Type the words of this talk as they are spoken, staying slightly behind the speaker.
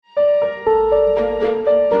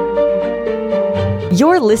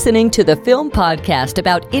You're listening to the Film Podcast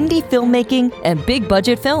about indie filmmaking and big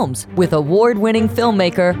budget films with award-winning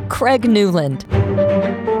filmmaker Craig Newland.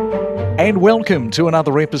 And welcome to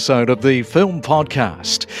another episode of the Film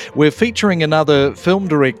Podcast. We're featuring another film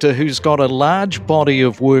director who's got a large body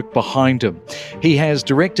of work behind him. He has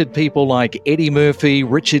directed people like Eddie Murphy,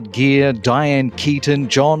 Richard Gere, Diane Keaton,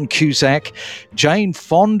 John Cusack, Jane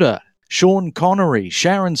Fonda, Sean Connery,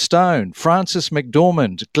 Sharon Stone, Frances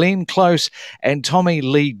McDormand, Glenn Close, and Tommy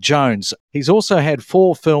Lee Jones. He's also had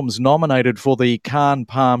 4 films nominated for the Cannes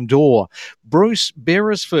Palme d'Or. Bruce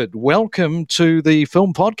Beresford, welcome to the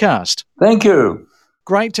Film Podcast. Thank you.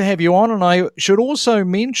 Great to have you on, and I should also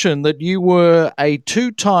mention that you were a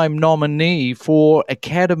 2-time nominee for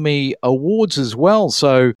Academy Awards as well.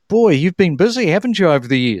 So, boy, you've been busy, haven't you, over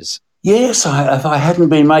the years? Yes, if I hadn't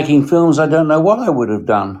been making films, I don't know what I would have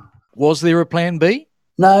done. Was there a plan B?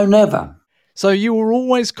 No, never. So you were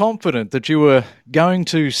always confident that you were going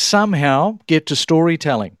to somehow get to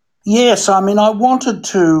storytelling? Yes, I wanted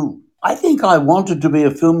to be a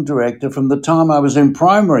film director from the time I was in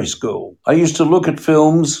primary school. I used to look at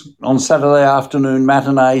films on Saturday afternoon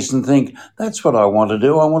matinees and think, that's what I want to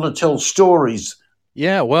do. I want to tell stories.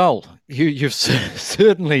 Yeah, well, you've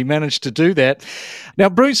certainly managed to do that. Now,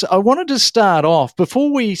 Bruce, I wanted to start off, before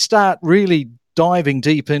we start really diving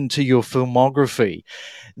deep into your filmography,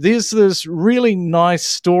 there's this really nice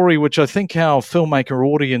story which I think our filmmaker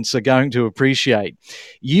audience are going to appreciate.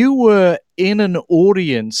 You were in an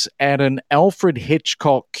audience at an Alfred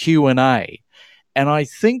Hitchcock Q&A, and I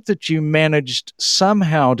think that you managed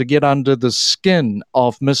somehow to get under the skin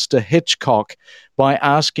of Mr. Hitchcock by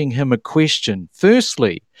asking him a question.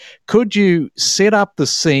 Firstly, could you set up the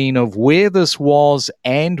scene of where this was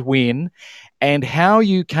and when, and how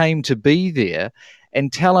you came to be there,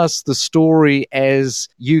 and tell us the story as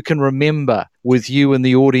you can remember with you and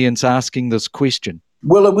the audience asking this question?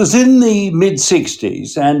 Well, it was in the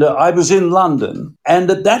mid-60s, and I was in London.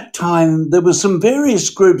 And at that time, there were some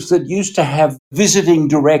various groups that used to have visiting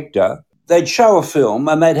director. They'd show a film,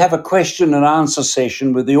 and they'd have a question and answer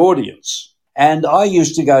session with the audience. And I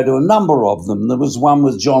used to go to a number of them. There was one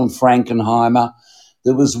with John Frankenheimer.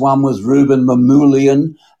 There was one with Ruben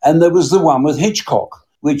Mamoulian, and there was the one with Hitchcock,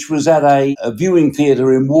 which was at a viewing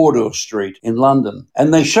theatre in Wardour Street in London.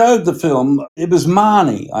 And they showed the film. It was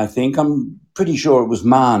Marnie, I think. I'm pretty sure it was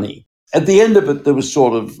Marnie. At the end of it, there was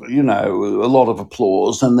sort of, a lot of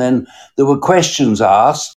applause, and then there were questions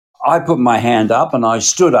asked. I put my hand up and I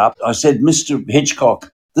stood up. I said, Mr.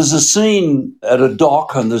 Hitchcock, there's a scene at a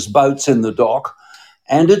dock and there's boats in the dock.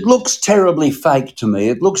 And it looks terribly fake to me.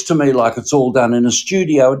 It looks to me like it's all done in a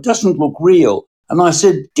studio. It doesn't look real. And I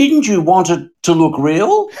said, didn't you want it to look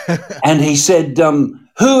real? And he said,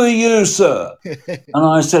 who are you, sir? And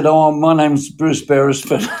I said, my name's Bruce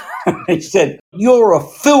Beresford. He said, you're a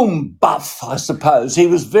film buff, I suppose. He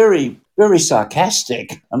was very, very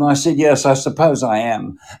sarcastic. And I said, yes, I suppose I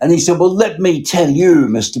am. And he said, well, let me tell you,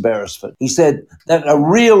 Mr. Beresford. He said that a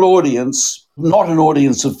real audience, not an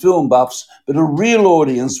audience of film buffs, but a real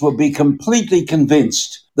audience would be completely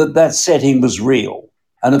convinced that that setting was real.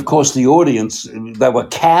 And of course, the audience, they were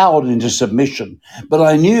cowed into submission. But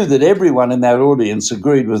I knew that everyone in that audience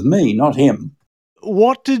agreed with me, not him.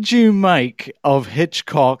 What did you make of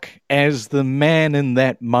Hitchcock as the man in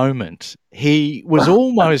that moment? He was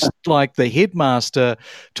almost like the headmaster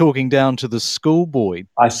talking down to the schoolboy.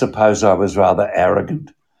 I suppose I was rather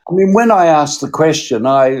arrogant. When I asked the question,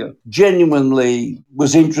 I genuinely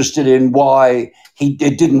was interested in why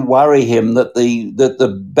it didn't worry him that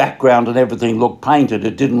the background and everything looked painted.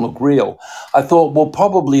 It didn't look real. I thought, well,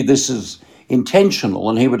 probably this is intentional,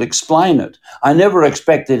 and he would explain it. I never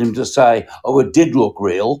expected him to say, oh, it did look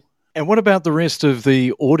real. And what about the rest of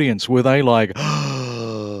the audience? Were they like,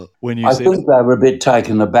 when you said I think they were a bit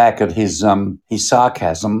taken aback at his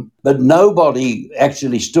sarcasm, but nobody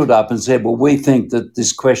actually stood up and said, well, we think that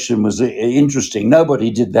this question was interesting.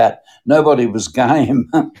 Nobody did that. Nobody was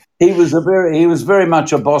game. He was very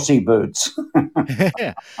much a bossy boots.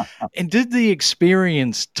 Yeah. And did the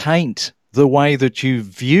experience taint the way that you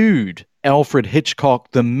viewed Alfred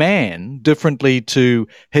Hitchcock, the man, differently to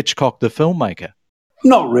Hitchcock, the filmmaker?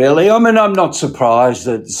 Not really. I'm not surprised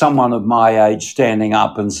that someone of my age standing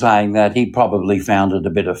up and saying that. He probably found it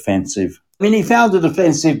a bit offensive. He found it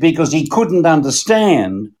offensive because he couldn't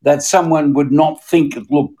understand that someone would not think it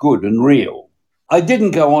looked good and real. I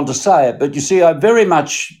didn't go on to say it, but you see, I very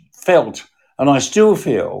much felt, and I still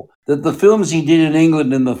feel, that the films he did in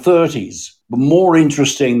England in the 30s were more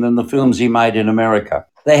interesting than the films he made in America.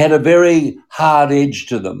 They had a very hard edge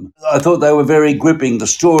to them. I thought they were very gripping. The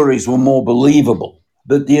stories were more believable.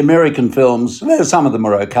 But the American films, well, some of them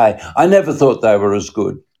are okay. I never thought they were as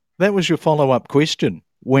good. That was your follow-up question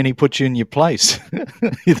when he put you in your place.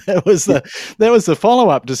 that was the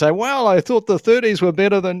follow-up to say, well, I thought the 30s were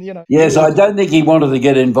better than, Yes, I don't think he wanted to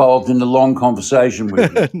get involved in a long conversation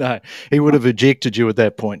with me. No, he would have ejected you at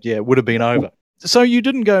that point. Yeah, it would have been over. So you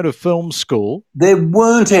didn't go to film school? There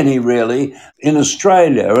weren't any really in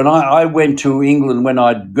Australia. And I went to England when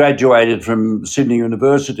I graduated from Sydney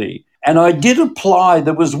University. And I did apply.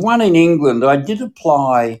 There was one in England. I did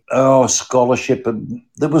apply, scholarship. And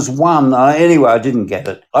there was one. Anyway, I didn't get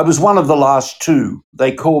it. I was one of the last two.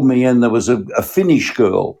 They called me in. There was a Finnish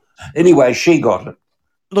girl. Anyway, she got it.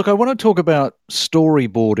 Look, I want to talk about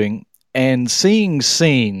storyboarding and seeing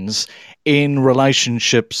scenes in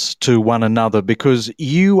relationships to one another, because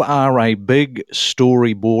you are a big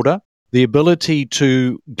storyboarder. The ability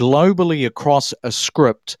to globally across a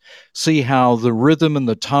script see how the rhythm and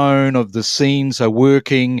the tone of the scenes are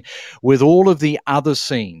working with all of the other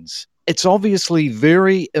scenes. It's obviously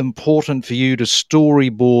very important for you to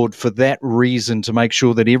storyboard for that reason, to make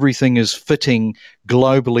sure that everything is fitting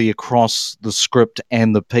globally across the script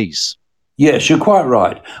and the piece. Yes, you're quite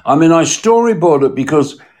right. I mean, I storyboard it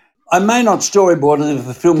because I may not storyboard it if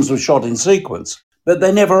the films were shot in sequence, but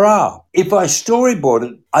they never are. If I storyboard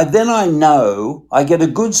it, I get a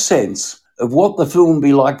good sense of what the film will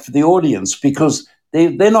be like for the audience, because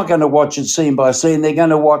they're not going to watch it scene by scene. They're going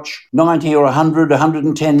to watch 90 or 100,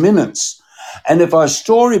 110 minutes. And if I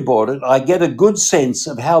storyboard it, I get a good sense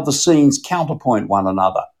of how the scenes counterpoint one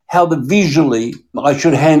another, how visually I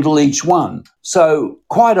should handle each one. So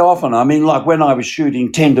quite often, I mean, like when I was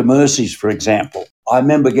shooting Tender Mercies, for example, I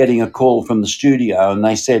remember getting a call from the studio and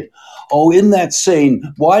they said, in that scene,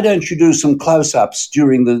 why don't you do some close-ups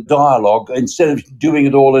during the dialogue instead of doing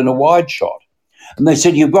it all in a wide shot? And they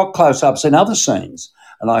said, you've got close-ups in other scenes.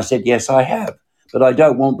 And I said, yes, I have, but I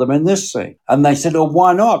don't want them in this scene. And they said,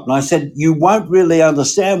 why not? And I said, you won't really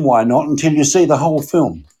understand why not until you see the whole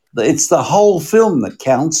film. It's the whole film that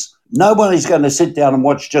counts. Nobody's going to sit down and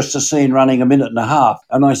watch just a scene running a minute and a half.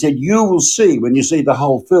 And I said, you will see when you see the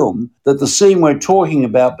whole film that the scene we're talking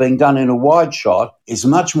about being done in a wide shot is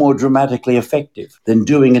much more dramatically effective than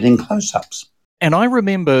doing it in close-ups. And I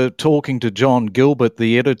remember talking to John Gilbert,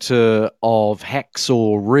 the editor of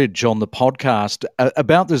Hacksaw Ridge, on the podcast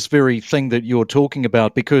about this very thing that you're talking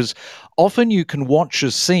about, because often you can watch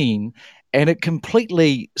a scene and it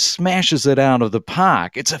completely smashes it out of the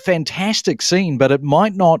park. It's a fantastic scene, but it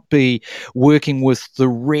might not be working with the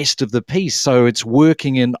rest of the piece. So it's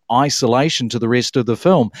working in isolation to the rest of the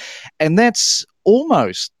film. And that's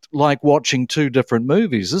almost like watching two different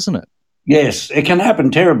movies, isn't it? Yes, it can happen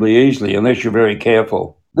terribly easily unless you're very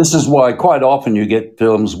careful. This is why quite often you get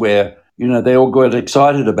films where, they all get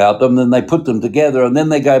excited about them, then they put them together and then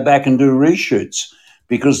they go back and do reshoots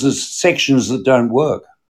because there's sections that don't work.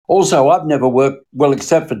 Also, I've never worked, well,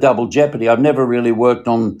 except for Double Jeopardy, I've never really worked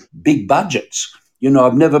on big budgets.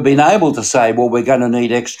 I've never been able to say, well, we're going to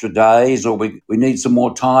need extra days, or we need some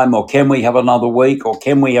more time, or can we have another week, or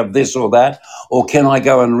can we have this or that, or can I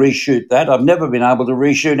go and reshoot that? I've never been able to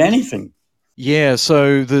reshoot anything. Yeah,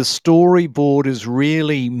 so the storyboard is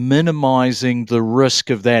really minimizing the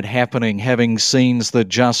risk of that happening, having scenes that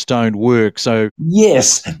just don't work. So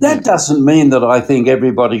yes, that doesn't mean that I think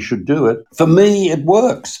everybody should do it. For me, it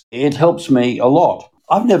works. It helps me a lot.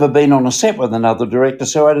 I've never been on a set with another director,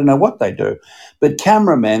 so I don't know what they do. But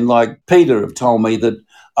cameramen like Peter have told me that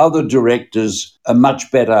other directors are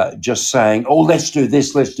much better just saying, let's do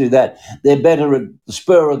this, let's do that. They're better at the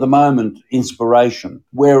spur of the moment inspiration.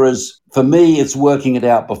 Whereas for me, it's working it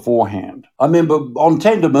out beforehand. I remember on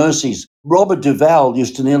Tender Mercies, Robert Duvall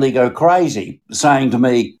used to nearly go crazy saying to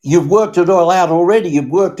me, you've worked it all out already, you've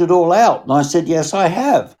worked it all out. And I said, yes, I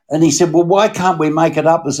have. And he said, well, why can't we make it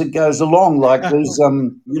up as it goes along, like these,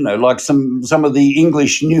 like some of the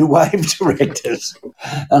English new wave directors?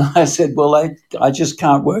 And I said, well, I just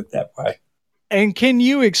can't work that way. And can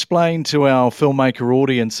you explain to our filmmaker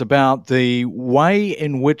audience about the way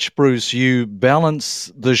in which, Bruce, you balance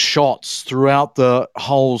the shots throughout the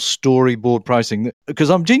whole storyboard processing? Because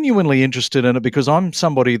I'm genuinely interested in it, because I'm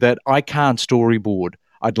somebody that I can't storyboard.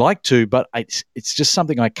 I'd like to, but it's just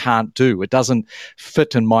something I can't do. It doesn't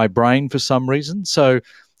fit in my brain for some reason. So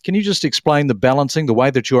can you just explain the balancing, the way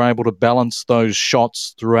that you're able to balance those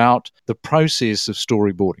shots throughout the process of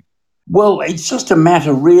storyboarding? Well, it's just a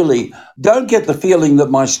matter, really. Don't get the feeling that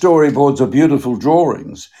my storyboards are beautiful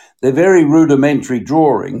drawings. They're very rudimentary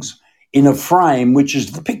drawings in a frame, which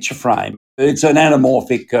is the picture frame. It's an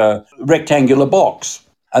anamorphic rectangular box.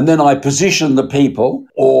 And then I position the people,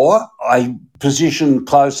 or I position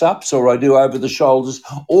close-ups, or I do over the shoulders.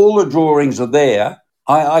 All the drawings are there.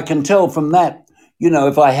 I can tell from that,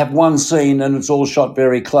 if I have one scene and it's all shot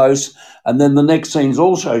very close, and then the next scene's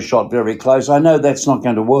also shot very close, I know that's not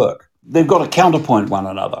going to work. They've got to counterpoint one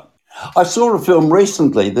another. I saw a film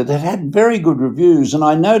recently that had very good reviews, and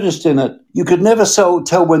I noticed in it you could never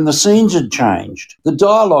tell when the scenes had changed. The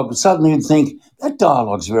dialogue, suddenly you'd think, that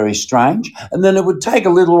dialogue's very strange. And then it would take a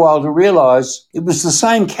little while to realise it was the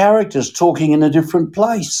same characters talking in a different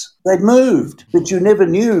place. They'd moved, but you never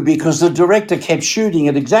knew because the director kept shooting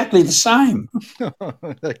it exactly the same.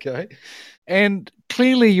 Okay. And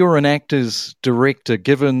clearly you're an actor's director,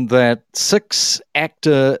 given that 6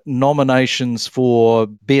 actor nominations for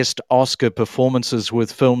Best Oscar performances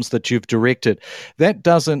with films that you've directed. That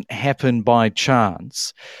doesn't happen by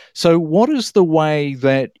chance. So what is the way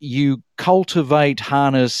that you cultivate,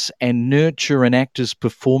 harness, and nurture an actor's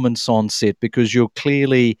performance on set? Because you're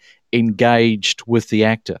clearly engaged with the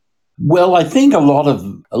actor. Well, I think a lot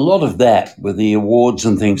of that with the awards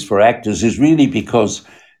and things for actors is really because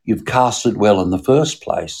you've casted well in the first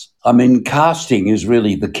place. I mean, casting is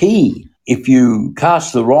really the key. If you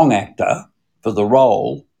cast the wrong actor for the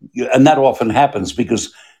role, and that often happens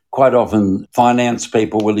because quite often finance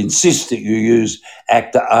people will insist that you use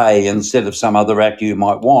actor A instead of some other actor you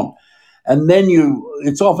might want. And then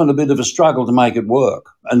it's often a bit of a struggle to make it work.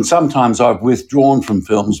 And sometimes I've withdrawn from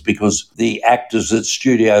films because the actors that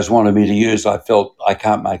studios wanted me to use, I felt I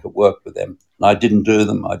can't make it work with them. And I didn't do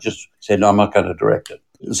them. I just said, no, I'm not going to direct it.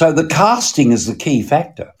 So the casting is the key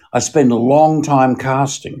factor. I spend a long time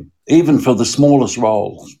casting, even for the smallest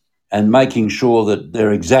roles, and making sure that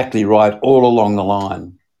they're exactly right all along the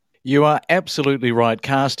line. You are absolutely right.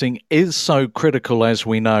 Casting is so critical, as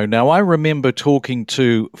we know. Now, I remember talking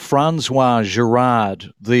to Francois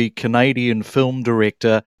Girard, the Canadian film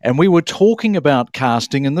director, and we were talking about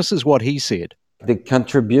casting, and this is what he said. The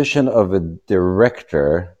contribution of a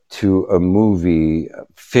director to a movie,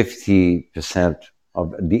 50%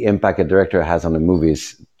 of the impact a director has on a movie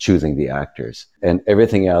is choosing the actors. And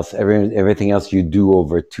everything else you do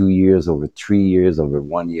over 2 years, over 3 years, over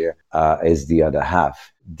 1 year is the other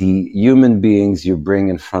half. The human beings you bring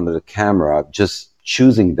in front of the camera, just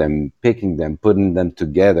choosing them, picking them, putting them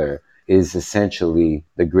together is essentially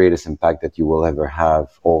the greatest impact that you will ever have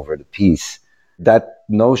over the piece. That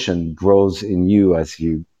notion grows in you as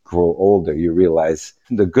you grow older. You realize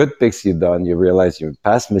the good picks you've done, you realize your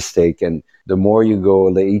past mistake, and the more you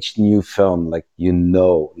go, each new film,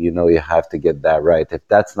 you have to get that right. If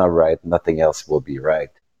that's not right, nothing else will be right.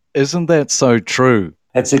 Isn't that so true?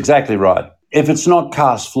 That's exactly right. If it's not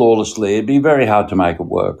cast flawlessly, it'd be very hard to make it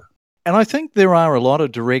work. And I think there are a lot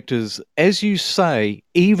of directors, as you say,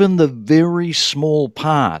 even the very small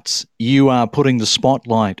parts you are putting the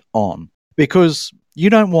spotlight on, because you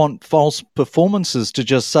don't want false performances to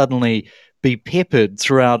just suddenly be peppered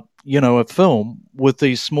throughout, a film with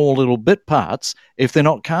these small little bit parts if they're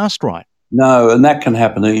not cast right. No, and that can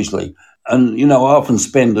happen easily. And, I often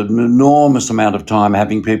spend an enormous amount of time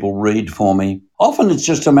having people read for me. Often it's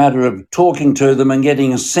just a matter of talking to them and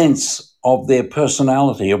getting a sense of their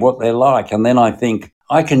personality, of what they're like. And then I think,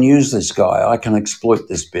 I can use this guy, I can exploit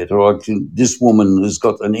this bit, or this woman has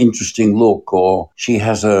got an interesting look, or she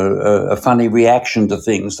has a funny reaction to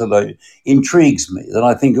things that intrigues me, that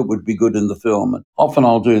I think it would be good in the film. And often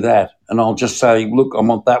I'll do that, and I'll just say, look, I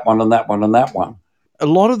want that one and that one and that one. A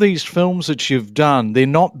lot of these films that you've done, they're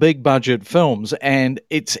not big budget films, and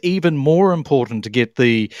it's even more important to get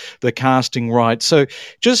the casting right. So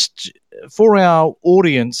just for our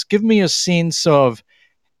audience, give me a sense of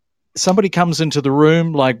somebody comes into the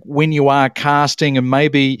room, like when you are casting and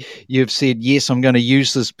maybe you've said, yes, I'm going to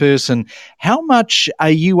use this person. How much are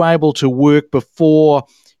you able to work before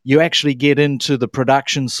you actually get into the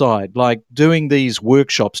production side, like doing these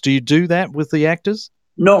workshops? Do you do that with the actors?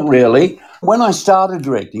 Not really. When I started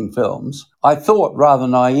directing films, I thought rather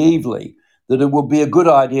naively that it would be a good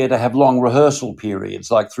idea to have long rehearsal periods,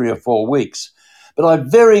 like 3 or 4 weeks. But I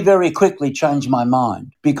very, very quickly changed my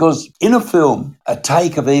mind, because in a film, a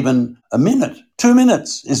take of even a minute, 2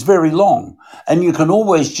 minutes is very long. And you can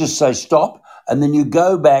always just say stop, and then you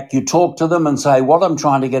go back, you talk to them and say, what I'm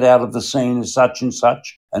trying to get out of the scene is such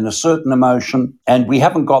and a certain emotion, and we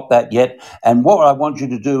haven't got that yet. And what I want you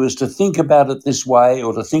to do is to think about it this way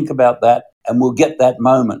or to think about that, and we'll get that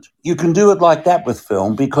moment. You can do it like that with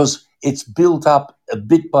film because it's built up a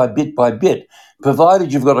bit by bit by bit.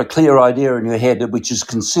 Provided you've got a clear idea in your head which is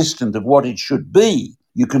consistent of what it should be,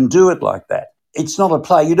 you can do it like that. It's not a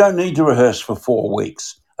play. You don't need to rehearse for 4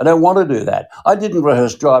 weeks. I don't want to do that. I didn't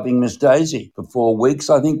rehearse Driving Miss Daisy for 4 weeks.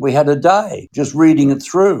 I think we had a day just reading it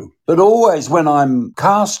through. But always when I'm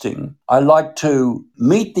casting, I like to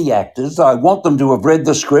meet the actors. I want them to have read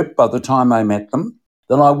the script by the time I met them.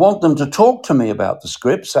 then I want them to talk to me about the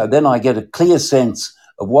script, so then I get a clear sense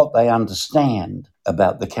of what they understand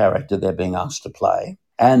about the character they're being asked to play.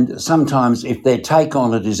 And sometimes if their take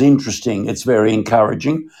on it is interesting, it's very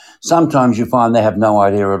encouraging. Sometimes you find they have no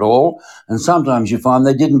idea at all. And sometimes you find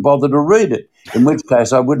they didn't bother to read it, in which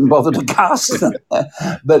case I wouldn't bother to cast them.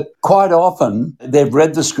 But quite often they've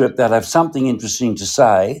read the script, they'll have something interesting to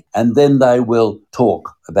say, and then they will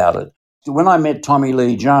talk about it. When I met Tommy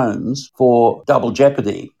Lee Jones for Double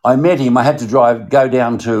Jeopardy, I met him. I had to go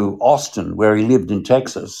down to Austin, where he lived in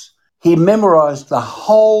Texas. He memorised the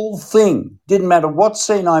whole thing. Didn't matter what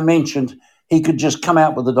scene I mentioned, he could just come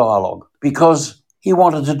out with the dialogue because he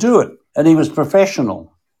wanted to do it and he was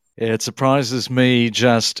professional. Yeah, it surprises me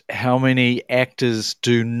just how many actors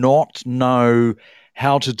do not know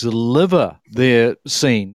how to deliver their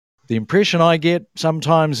scene. The impression I get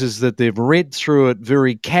sometimes is that they've read through it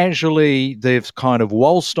very casually. They've kind of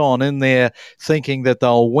waltzed on in there thinking that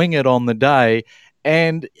they'll wing it on the day,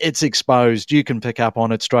 and it's exposed. You can pick up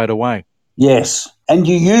on it straight away. Yes. And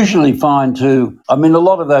you usually find too, a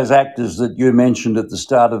lot of those actors that you mentioned at the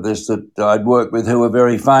start of this that I'd worked with who are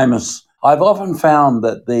very famous, I've often found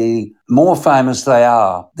that the more famous they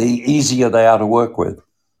are, the easier they are to work with.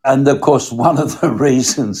 And of course, one of the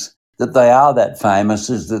reasons that they are that famous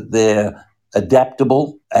is that they're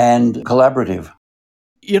adaptable and collaborative.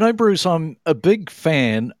 You know, Bruce, I'm a big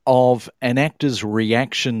fan of an actor's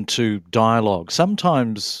reaction to dialogue.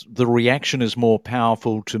 Sometimes the reaction is more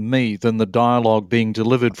powerful to me than the dialogue being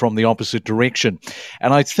delivered from the opposite direction.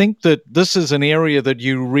 And I think that this is an area that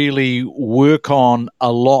you really work on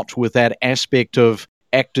a lot with that aspect of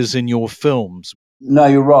actors in your films. No,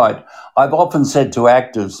 you're right. I've often said to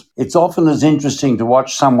actors, it's often as interesting to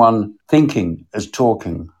watch someone thinking as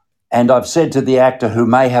talking. And I've said to the actor who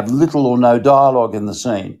may have little or no dialogue in the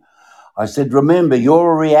scene, I said, remember,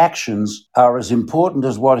 your reactions are as important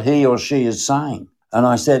as what he or she is saying. And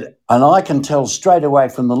I said, and I can tell straight away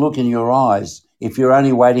from the look in your eyes if you're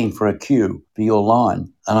only waiting for a cue for your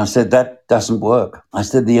line. And I said, that doesn't work. I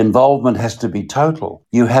said, the involvement has to be total.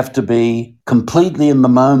 You have to be completely in the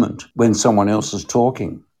moment when someone else is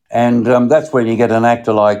talking. And that's when you get an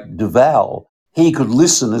actor like Duval. He could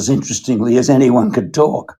listen as interestingly as anyone could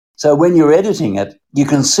talk. So when you're editing it, you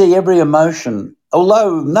can see every emotion,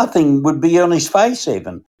 although nothing would be on his face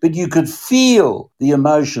even, but you could feel the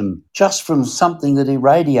emotion just from something that he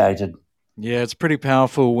radiated. Yeah, it's pretty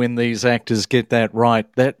powerful when these actors get that right.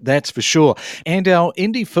 That's for sure. And our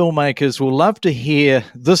indie filmmakers will love to hear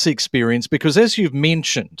this experience because, as you've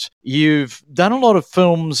mentioned, you've done a lot of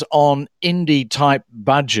films on indie-type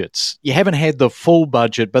budgets. You haven't had the full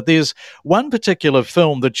budget, but there's one particular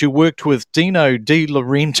film that you worked with Dino De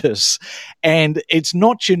Laurentiis, and it's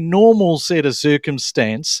not your normal set of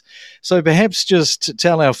circumstance. So perhaps just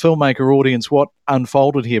tell our filmmaker audience what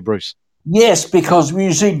unfolded here, Bruce. Yes, because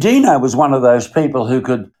you see, Dino was one of those people who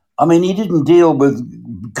he didn't deal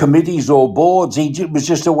with committees or boards. He was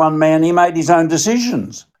just a one man. He made his own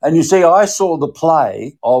decisions. And you see, I saw the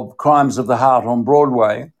play of Crimes of the Heart on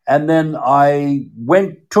Broadway, and then I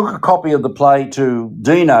took a copy of the play to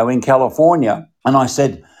Dino in California, and I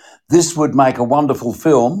said, this would make a wonderful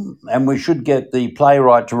film, and we should get the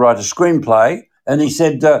playwright to write a screenplay. And he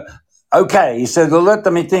said, okay, he said, well, let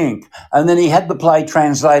me think. And then he had the play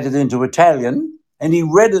translated into Italian and he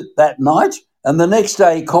read it that night. And the next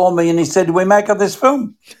day he called me and he said, do we make up this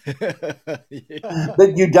film? Yeah.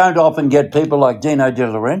 But you don't often get people like Dino De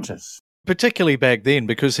Laurentiis. Particularly back then,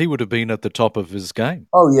 because he would have been at the top of his game.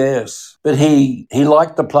 Oh, yes. But he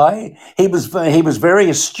liked the play. He was very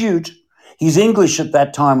astute. His English at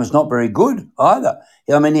that time was not very good either.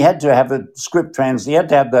 He had to have a he had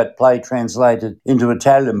to have that play translated into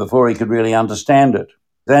Italian before he could really understand it.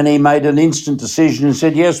 Then he made an instant decision and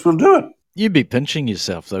said, yes, we'll do it. You'd be pinching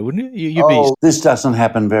yourself, though, wouldn't you? This doesn't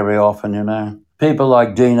happen very often, People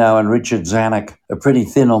like Dino and Richard Zanuck are pretty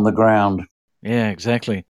thin on the ground. Yeah,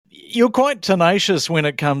 exactly. You're quite tenacious when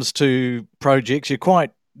it comes to projects. You're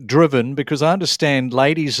quite driven, because I understand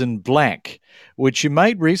Ladies in Black, which you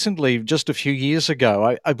made recently, just a few years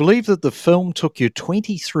ago. I believe that the film took you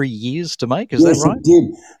 23 years to make. Is that right? Yes, it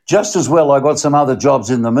did. Just as well, I got some other jobs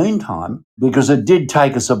in the meantime, because it did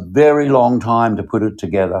take us a very long time to put it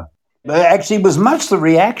together. Actually, it was much the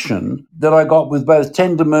reaction that I got with both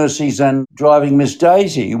Tender Mercies and Driving Miss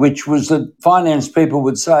Daisy, which was that finance people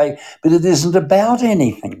would say, but it isn't about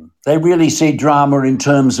anything. They really see drama in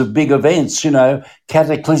terms of big events,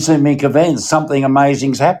 cataclysmic events, something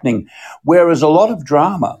amazing's happening. Whereas a lot of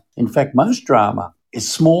drama, in fact, most drama,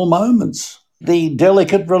 is small moments, the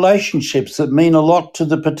delicate relationships that mean a lot to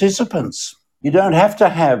the participants. You don't have to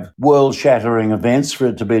have world-shattering events for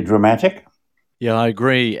it to be dramatic. Yeah, I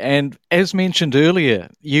agree. And as mentioned earlier,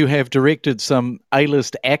 you have directed some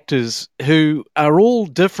A-list actors who are all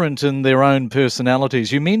different in their own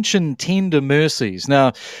personalities. You mentioned Tender Mercies.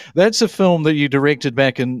 Now, that's a film that you directed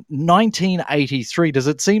back in 1983. Does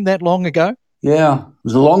it seem that long ago? Yeah, it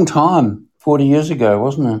was a long time, 40 years ago,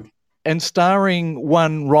 wasn't it? And starring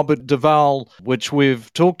one Robert Duvall, which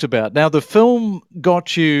we've talked about. Now, the film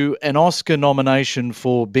got you an Oscar nomination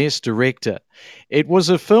for Best Director. It was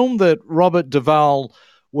a film that Robert Duvall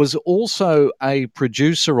was also a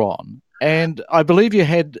producer on, and I believe you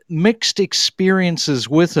had mixed experiences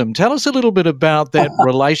with him. Tell us a little bit about that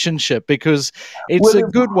relationship, because it's a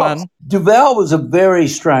good one. Duvall was a very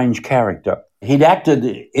strange character. He'd acted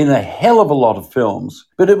in a hell of a lot of films,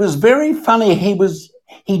 but it was very funny.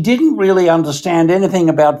 He didn't really understand anything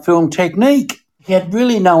about film technique. He had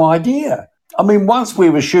really no idea. I mean, once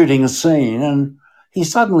we were shooting a scene and he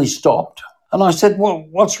suddenly stopped and I said, well,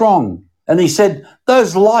 what's wrong? And he said,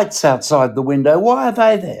 those lights outside the window, why are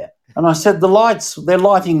they there? And I said, the lights, they're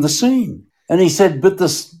lighting the scene. And he said, but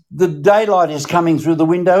the daylight is coming through the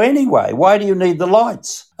window anyway. Why do you need the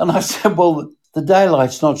lights? And I said, well, the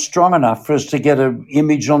daylight's not strong enough for us to get an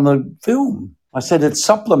image on the film. I said, it's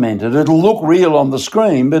supplemented. It'll look real on the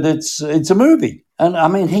screen, but it's a movie. And I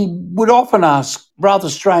mean, he would often ask rather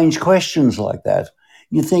strange questions like that.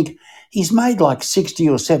 You think, he's made like 60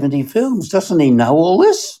 or 70 films. Doesn't he know all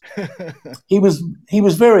this? He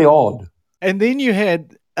was very odd. And then you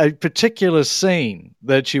had a particular scene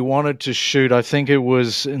that you wanted to shoot. I think it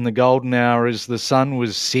was in the golden hour as the sun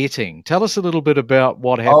was setting. Tell us a little bit about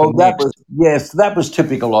what happened next. That was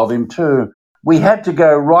typical of him too. We had to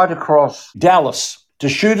go right across Dallas to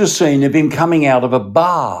shoot a scene of him coming out of a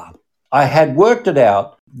bar. I had worked it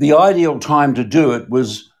out. The ideal time to do it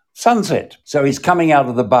was sunset. So he's coming out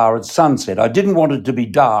of the bar at sunset. I didn't want it to be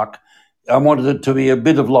dark. I wanted it to be a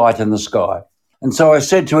bit of light in the sky. And so I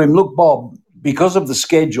said to him, look, Bob, because of the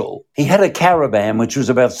schedule, he had a caravan which was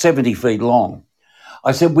about 70 feet long.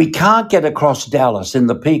 I said, we can't get across Dallas in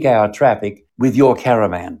the peak hour traffic with your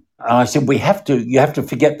caravan. And I said, you have to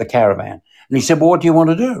forget the caravan. And he said, well, what do you want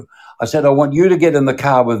to do? I said, I want you to get in the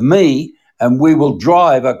car with me and we will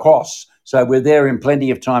drive across so we're there in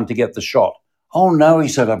plenty of time to get the shot. Oh, no, he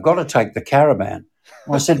said, I've got to take the caravan.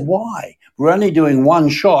 I said, why? We're only doing one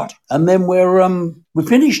shot and then we're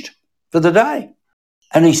finished for the day.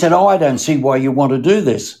 And he said, oh, I don't see why you want to do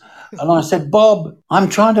this. And I said, Bob, I'm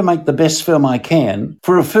trying to make the best film I can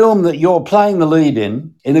for a film that you're playing the lead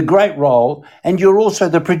in a great role, and you're also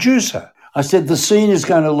the producer. I said, the scene is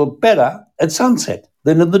going to look better at sunset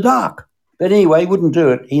than in the dark. But anyway, he wouldn't do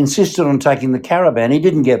it. He insisted on taking the caravan. He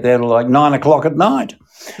didn't get there till like 9 o'clock at night.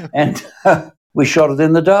 And we shot it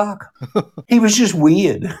in the dark. He was just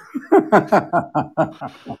weird.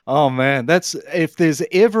 Oh, man, if there's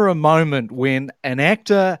ever a moment when an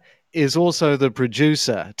actor is also the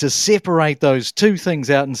producer, to separate those two things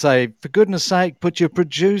out and say, for goodness sake, put your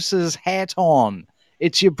producer's hat on.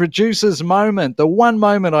 It's your producer's moment. The one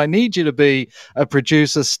moment I need you to be a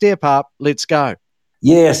producer. Step up. Let's go.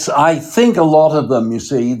 Yes, I think a lot of them, you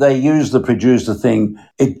see, they use the producer thing.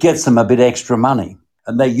 It gets them a bit extra money.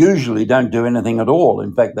 And they usually don't do anything at all.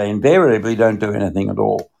 In fact, they invariably don't do anything at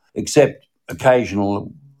all, except occasionally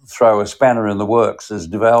throw a spanner in the works, as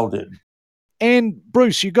Duvall did. And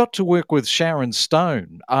Bruce, you got to work with Sharon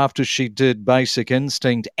Stone after she did Basic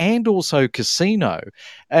Instinct and also Casino,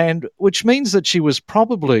 and which means that she was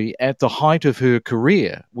probably at the height of her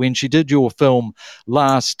career when she did your film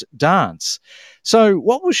Last Dance. So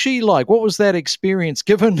what was she like? What was that experience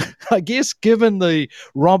given the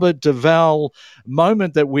Robert Duvall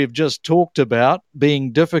moment that we've just talked about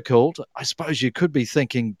being difficult? I suppose you could be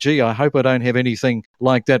thinking, gee, I hope I don't have anything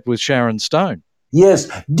like that with Sharon Stone. Yes,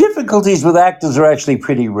 difficulties with actors are actually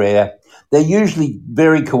pretty rare. They're usually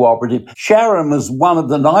very cooperative. Sharon was one of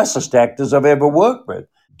the nicest actors I've ever worked with.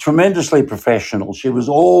 Tremendously professional. She was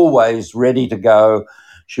always ready to go.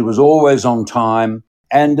 She was always on time.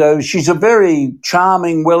 And she's a very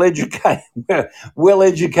charming,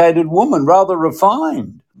 well-educated woman, rather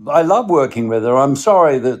refined. I love working with her. I'm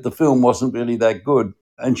sorry that the film wasn't really that good.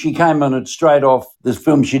 And she came on it straight off this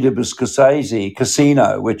film she did with Scorsese,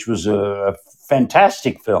 Casino, which was a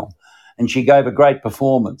fantastic film. And she gave a great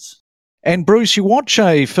performance. And Bruce, you watch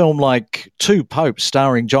a film like Two Popes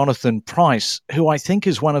starring Jonathan Pryce, who I think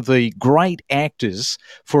is one of the great actors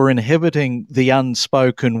for inhibiting the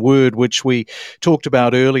unspoken word, which we talked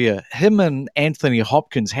about earlier. Him and Anthony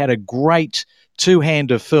Hopkins had a great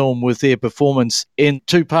two-hander film with their performance in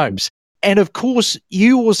Two Popes. And of course,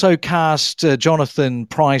 you also cast Jonathan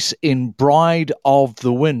Pryce in Bride of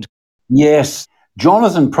the Wind. Yes,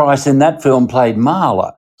 Jonathan Pryce in that film played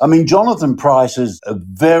Marla. I mean, Jonathan Pryce is a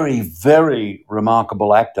very, very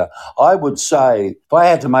remarkable actor. I would say if I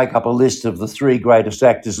had to make up a list of the three greatest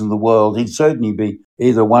actors in the world, he'd certainly be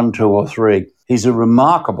either 1, 2, or 3. He's a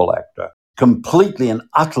remarkable actor, completely and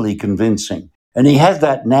utterly convincing. And he has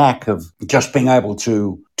that knack of just being able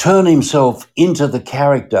to turn himself into the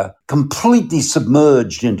character, completely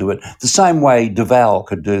submerged into it, the same way Duvall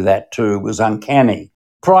could do that too. It was uncanny.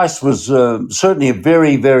 Price was certainly a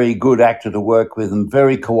very, very good actor to work with and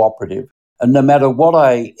very cooperative. And no matter what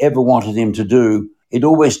I ever wanted him to do, it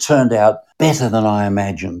always turned out better than I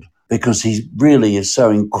imagined because he really is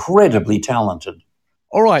so incredibly talented.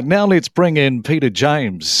 All right, now let's bring in Peter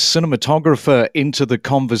James, cinematographer, into the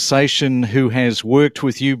conversation, who has worked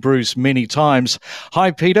with you, Bruce, many times.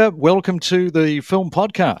 Hi, Peter. Welcome to the Film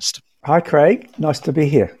Podcast. Hi, Craig. Nice to be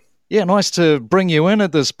here. Yeah, nice to bring you in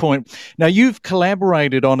at this point. Now, you've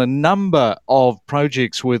collaborated on a number of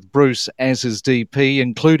projects with Bruce as his DP,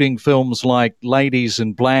 including films like Ladies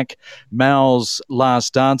in Black, Mao's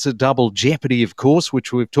Last Dancer, Double Jeopardy, of course,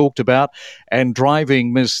 which we've talked about, and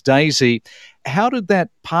Driving Miss Daisy. How did that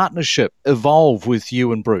partnership evolve with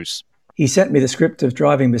you and Bruce? He sent me the script of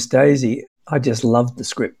Driving Miss Daisy. I just loved the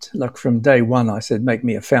script. Like from day one, I said, make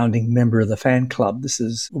me a founding member of the fan club. This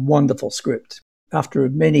is a wonderful script. After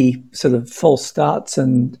many sort of false starts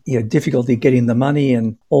and difficulty getting the money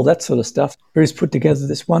and all that sort of stuff, Bruce put together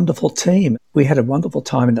this wonderful team. We had a wonderful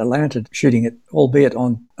time in Atlanta shooting it, albeit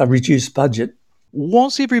on a reduced budget.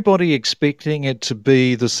 Was everybody expecting it to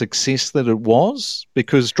be the success that it was?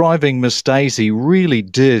 Because Driving Miss Daisy really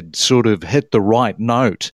did sort of hit the right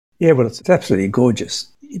note. Yeah, well, it's absolutely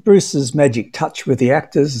gorgeous. Bruce's magic touch with the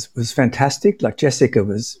actors was fantastic. Like Jessica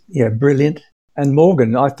was brilliant. And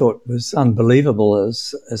Morgan, I thought, was unbelievable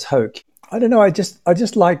as Hoke. I don't know, I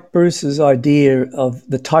just like Bruce's idea of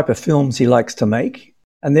the type of films he likes to make.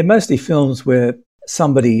 And they're mostly films where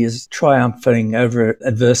somebody is triumphing over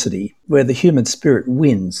adversity, where the human spirit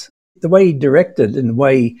wins. The way he directed and the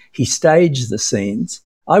way he staged the scenes,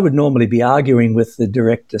 I would normally be arguing with the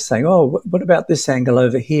director saying, oh, what about this angle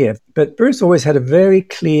over here? But Bruce always had a very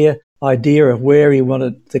clear idea of where he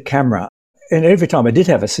wanted the camera. And every time I did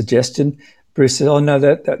have a suggestion, Bruce said, oh, no,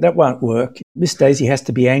 that won't work. Miss Daisy has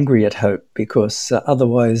to be angry at Hope because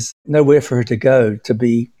otherwise nowhere for her to go to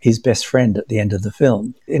be his best friend at the end of the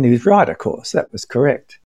film. And he was right, of course. That was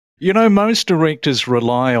correct. You know, most directors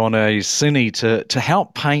rely on a cine to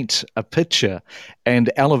help paint a picture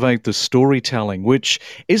and elevate the storytelling, which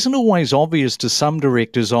isn't always obvious to some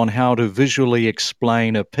directors on how to visually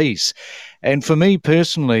explain a piece. And for me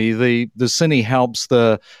personally, the cine helps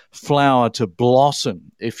the flower to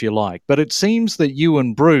blossom, if you like. But it seems that you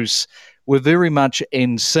and Bruce were very much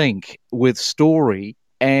in sync with story.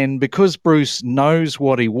 And because Bruce knows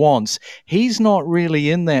what he wants, he's not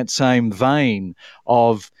really in that same vein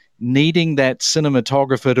of needing that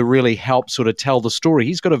cinematographer to really help sort of tell the story.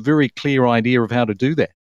 He's got a very clear idea of how to do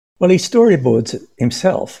that. Well, he storyboards it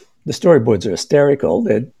himself. The storyboards are hysterical.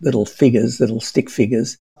 They're little figures, little stick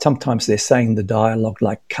figures. Sometimes they're saying the dialogue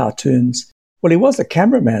like cartoons. Well, he was a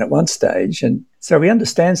cameraman at one stage, and so he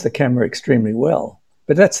understands the camera extremely well.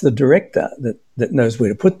 But that's the director that knows where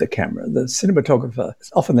to put the camera. The cinematographer,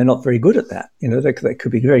 often they're not very good at that. They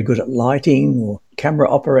could be very good at lighting or camera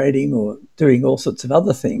operating or doing all sorts of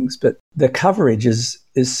other things. But the coverage is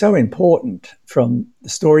so important from the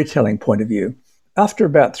storytelling point of view. After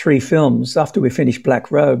about 3 films, after we finished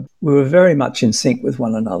Black Robe, we were very much in sync with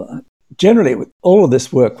one another. Generally, all of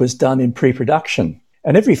this work was done in pre-production.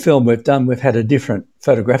 And every film we've done, we've had a different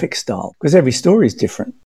photographic style because every story is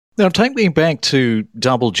different. Now, take me back to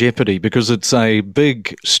Double Jeopardy, because it's a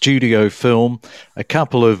big studio film, a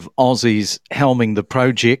couple of Aussies helming the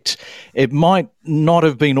project. It might not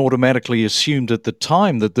have been automatically assumed at the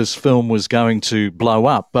time that this film was going to blow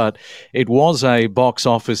up, but it was a box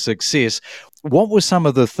office success. What were some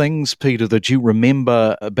of the things, Peter, that you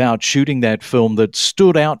remember about shooting that film that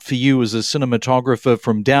stood out for you as a cinematographer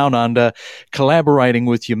from Down Under, collaborating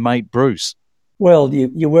with your mate Bruce? Well,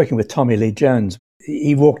 you're working with Tommy Lee Jones.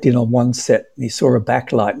 He walked in on one set and he saw a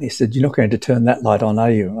backlight and he said, "You're not going to turn that light on,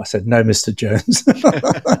 are you?" I said, "No, Mr. Jones."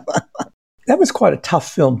 That was quite a tough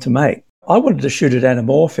film to make. I wanted to shoot it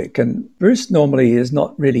anamorphic, and Bruce normally is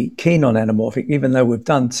not really keen on anamorphic, even though we've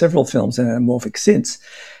done several films in anamorphic since.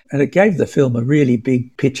 And it gave the film a really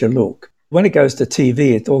big picture look. When it goes to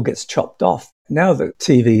TV, it all gets chopped off. Now that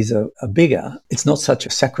TVs are bigger, it's not such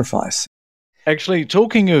a sacrifice. Actually,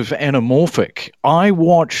 talking of anamorphic, I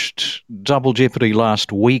watched Double Jeopardy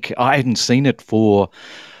last week. I hadn't seen it for,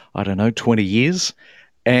 20 years.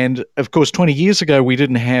 And of course, 20 years ago, we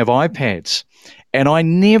didn't have iPads. And I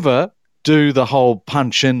never do the whole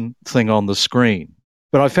punch-in thing on the screen.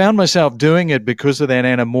 But I found myself doing it because of that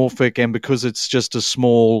anamorphic and because it's just a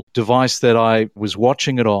small device that I was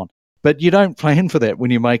watching it on. But you don't plan for that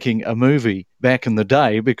when you're making a movie back in the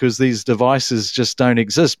day because these devices just don't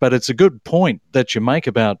exist. But it's a good point that you make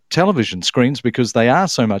about television screens because they are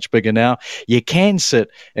so much bigger now. You can sit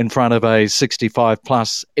in front of a 65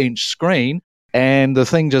 plus inch screen and the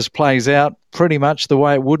thing just plays out pretty much the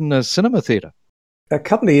way it would in a cinema theatre. A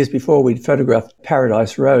couple of years before, we'd photographed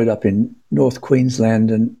Paradise Road up in North Queensland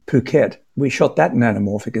and Phuket. We shot that in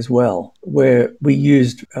anamorphic as well, where we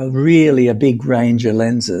used a big range of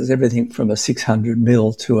lenses, everything from a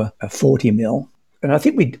 600mm to a 40mm. And I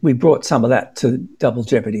think we brought some of that to Double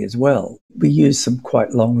Jeopardy as well. We used some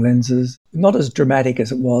quite long lenses, not as dramatic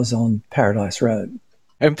as it was on Paradise Road.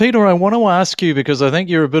 And Peter, I want to ask you, because I think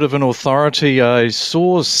you're a bit of an authority, I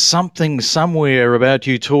saw something somewhere about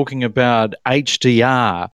you talking about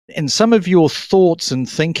HDR and some of your thoughts and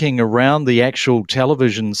thinking around the actual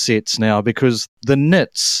television sets now, because the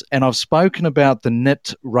nits, and I've spoken about the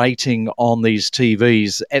nit rating on these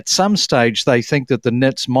TVs, at some stage they think that the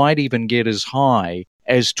nits might even get as high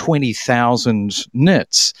as 20,000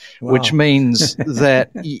 nits, wow. Which means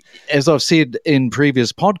that, as I've said in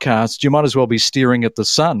previous podcasts, you might as well be staring at the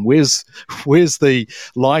sun. Where's the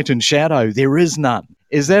light and shadow? There is none.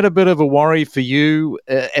 Is that a bit of a worry for you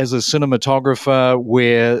as a cinematographer,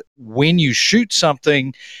 where when you shoot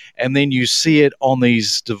something and then you see it on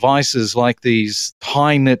these devices like these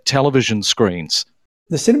high-nit television screens?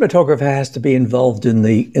 The cinematographer has to be involved in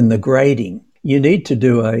the grading. You need to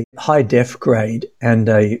do a high def grade and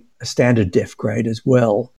a standard def grade as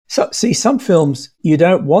well. So, see, some films, you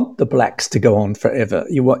don't want the blacks to go on forever.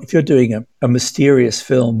 If you're doing a mysterious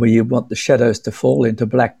film where you want the shadows to fall into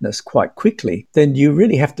blackness quite quickly, then you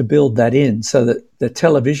really have to build that in so that the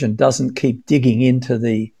television doesn't keep digging into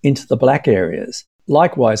the black areas.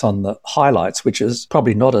 Likewise on the highlights, which is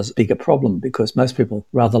probably not as big a problem because most people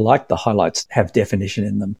rather like the highlights have definition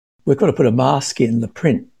in them. We've got to put a mask in the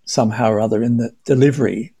print somehow or other in the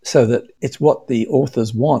delivery so that it's what the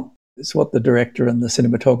authors want. It's what the director and the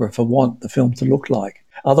cinematographer want the film to look like.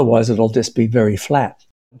 Otherwise, it'll just be very flat.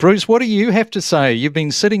 Bruce, what do you have to say? You've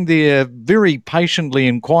been sitting there very patiently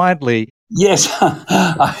and quietly. Yes,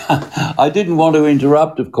 I didn't want to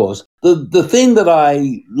interrupt, of course. The thing that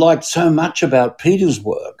I liked so much about Peter's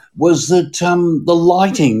work was that the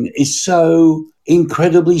lighting is so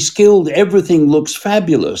incredibly skilled. Everything looks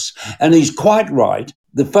fabulous. And he's quite right.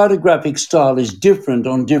 The photographic style is different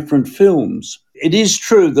on different films. It is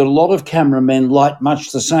true that a lot of cameramen light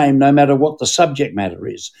much the same no matter what the subject matter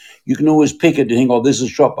is. You can always pick it and think, oh, this is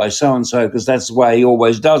shot by so-and-so because that's the way he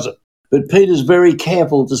always does it. But Peter's very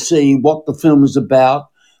careful to see what the film is about,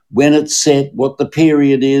 when it's set, what the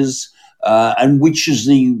period is, and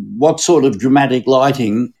what sort of dramatic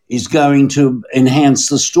lighting is going to enhance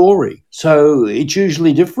the story. So it's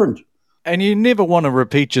usually different. And you never want to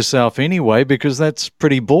repeat yourself anyway, because that's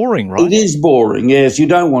pretty boring, right? It is boring, yes. You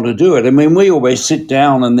don't want to do it. I mean, we always sit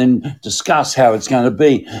down and then discuss how it's going to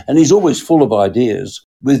be. And he's always full of ideas.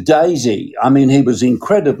 With Daisy, I mean, he was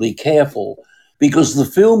incredibly careful because the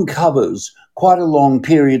film covers quite a long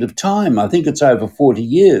period of time. I think it's over 40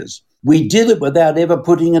 years. We did it without ever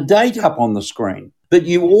putting a date up on the screen. But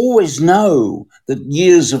you always know that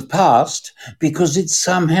years have passed because it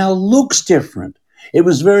somehow looks different. It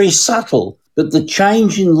was very subtle, but the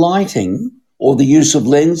change in lighting or the use of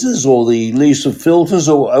lenses or the use of filters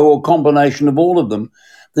or a combination of all of them,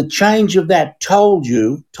 the change of that told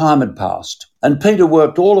you time had passed. And Peter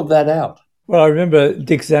worked all of that out. Well, I remember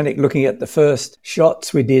Dick Zanuck looking at the first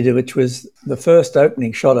shots we did, which was the first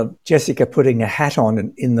opening shot of Jessica putting a hat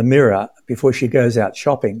on in the mirror before she goes out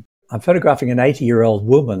shopping. I'm photographing an 80-year-old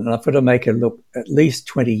woman, and I've got to make her look at least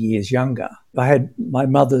 20 years younger. I had my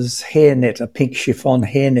mother's hairnet, a pink chiffon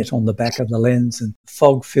hairnet on the back of the lens, and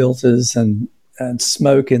fog filters and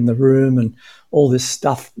smoke in the room and all this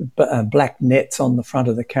stuff, black nets on the front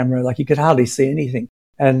of the camera, like you could hardly see anything.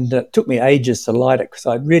 And it took me ages to light it because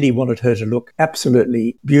I really wanted her to look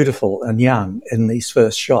absolutely beautiful and young in these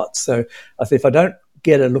first shots. So I thought if I don't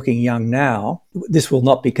get her looking young now, this will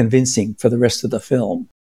not be convincing for the rest of the film.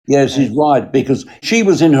 Yes, she's right, because she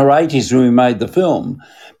was in her 80s when we made the film,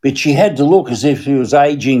 but she had to look as if she was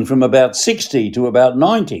aging from about 60 to about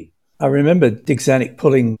 90. I remember Dick Zanuck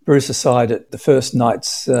pulling Bruce aside at the first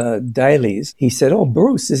night's dailies. He said, "Oh,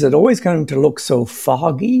 Bruce, is it always going to look so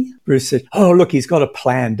foggy?" Bruce said, "Oh, look, he's got a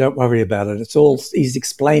plan. Don't worry about it. He's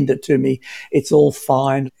explained it to me. It's all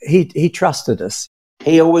fine." He trusted us.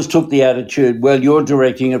 He always took the attitude, well, you're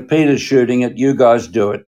directing it, Peter's shooting it, you guys do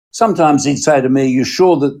it. Sometimes he'd say to me, "You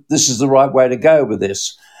sure that this is the right way to go with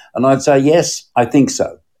this?" And I'd say, "Yes, I think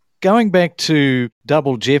so." going back to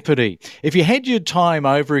Double Jeopardy, if you had your time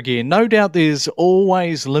over again, no doubt there's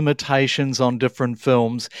always limitations on different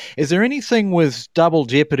films. Is there anything with Double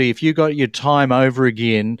Jeopardy, if you got your time over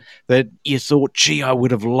again, that you thought, gee, I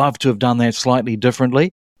would have loved to have done that slightly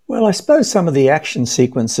differently? Well, I suppose some of the action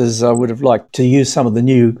sequences, I would have liked to use some of the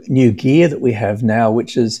new gear that we have now,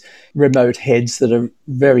 which is remote heads that are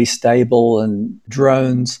very stable and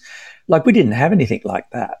drones. Like, we didn't have anything like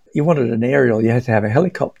that. You wanted an aerial, you had to have a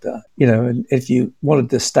helicopter, and if you wanted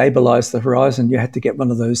to stabilize the horizon, you had to get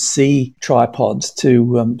one of those sea tripods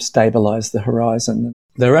to stabilize the horizon.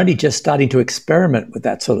 They're only just starting to experiment with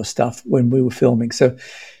that sort of stuff when we were filming. So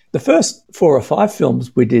the first 4 or 5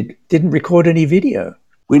 films we didn't record any video.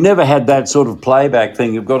 We never had that sort of playback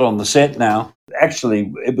thing you've got on the set now.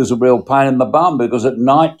 Actually, it was a real pain in the bum because at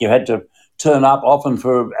night you had to turn up often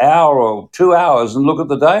for an hour or 2 hours and look at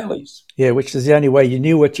the dailies. Yeah, which is the only way you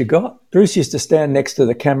knew what you got. Bruce used to stand next to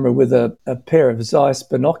the camera with a pair of Zeiss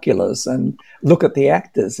binoculars and look at the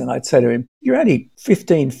actors. And I'd say to him, you're only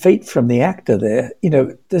 15 feet from the actor there.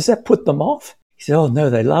 Does that put them off? He said, oh, no,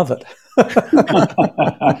 they love it.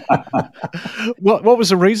 What was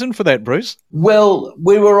the reason for that, Bruce? Well,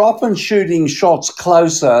 we were often shooting shots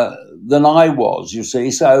closer than I was, you see.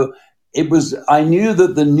 So I knew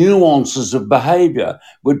that the nuances of behaviour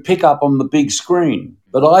would pick up on the big screen,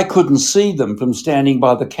 but I couldn't see them from standing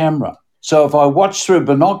by the camera. So if I watched through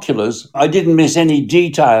binoculars, I didn't miss any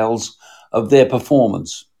details of their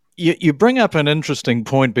performance. You bring up an interesting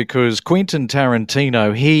point because Quentin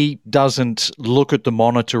Tarantino, he doesn't look at the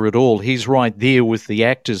monitor at all. He's right there with the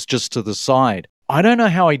actors just to the side. I don't know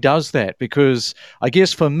how he does that because I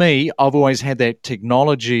guess for me, I've always had that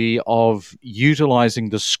technology of utilizing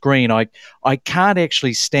the screen. I can't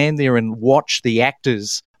actually stand there and watch the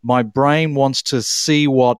actors. My brain wants to see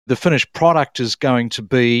what the finished product is going to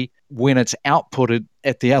be when it's outputted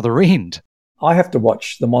at the other end. I have to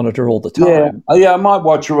watch the monitor all the time. Yeah, I might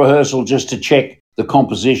watch a rehearsal just to check the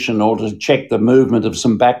composition or to check the movement of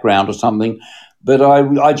some background or something, but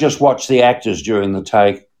I just watch the actors during the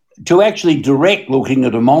take. To actually direct looking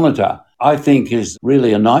at a monitor, I think is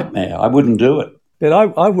really a nightmare. I wouldn't do it. But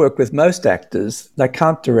I work with most actors. They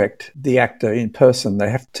can't direct the actor in person.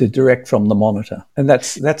 They have to direct from the monitor. And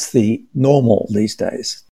that's the normal these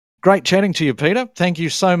days. Great chatting to you, Peter. Thank you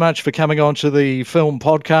so much for coming on to the Film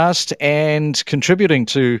Podcast and contributing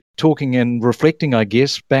to talking and reflecting, I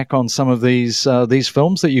guess, back on some of these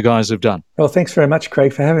films that you guys have done. Well, thanks very much,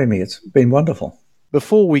 Craig, for having me. It's been wonderful.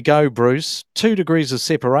 Before we go, Bruce, 2 degrees of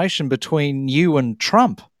separation between you and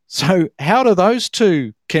Trump. So how do those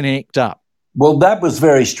two connect up? Well, that was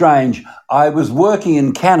very strange. I was working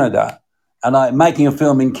in Canada and making a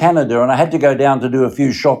film in Canada, and I had to go down to do a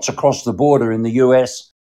few shots across the border in the US.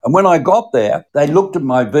 And when I got there, they looked at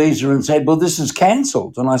my visa and said, well, this is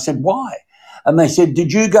cancelled. And I said, why? And they said,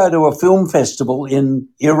 did you go to a film festival in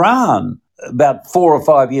Iran about 4 or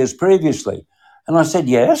 5 years previously? And I said,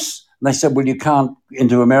 yes. And they said, well, you can't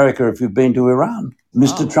into America if you've been to Iran.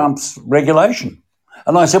 Mr. Trump's regulation.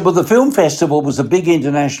 And I said, well, the film festival was a big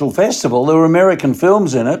international festival. There were American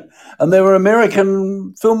films in it, and there were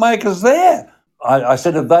American filmmakers there. I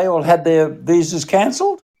said, have they all had their visas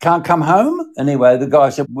cancelled? Can't come home? Anyway, the guy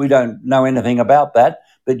said, we don't know anything about that,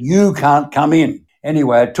 but you can't come in.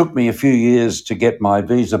 Anyway, it took me a few years to get my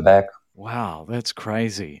visa back. Wow, that's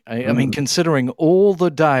crazy. I mean, considering all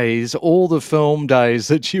the days, all the film days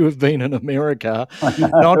that you have been in America,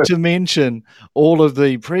 not to mention all of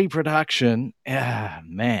the pre-production,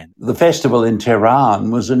 man. The festival in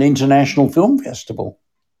Tehran was an international film festival.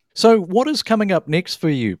 So what is coming up next for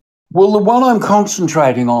you? Well, the one I'm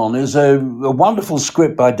concentrating on is a wonderful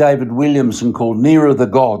script by David Williamson called Nearer the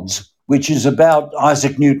Gods, which is about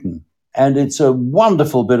Isaac Newton. And it's a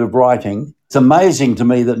wonderful bit of writing. It's amazing to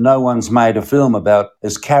me that no one's made a film about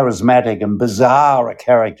as charismatic and bizarre a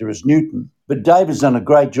character as Newton. But David's done a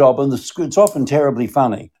great job, and it's often terribly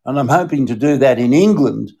funny. And I'm hoping to do that in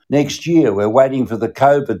England next year. We're waiting for the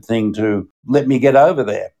COVID thing to let me get over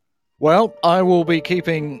there. Well, I will be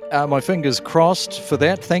keeping my fingers crossed for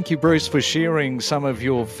that. Thank you, Bruce, for sharing some of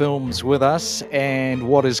your films with us and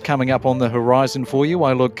what is coming up on the horizon for you.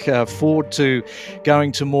 I look forward to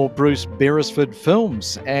going to more Bruce Beresford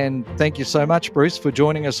films. And thank you so much, Bruce, for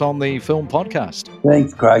joining us on the Film Podcast.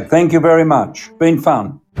 Thanks, Craig. Thank you very much. Been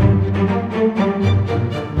fun.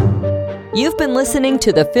 You've been listening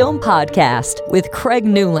to the Film Podcast with Craig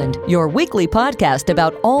Newland, your weekly podcast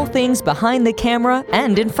about all things behind the camera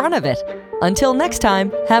and in front of it. Until next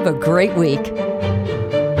time, have a great week.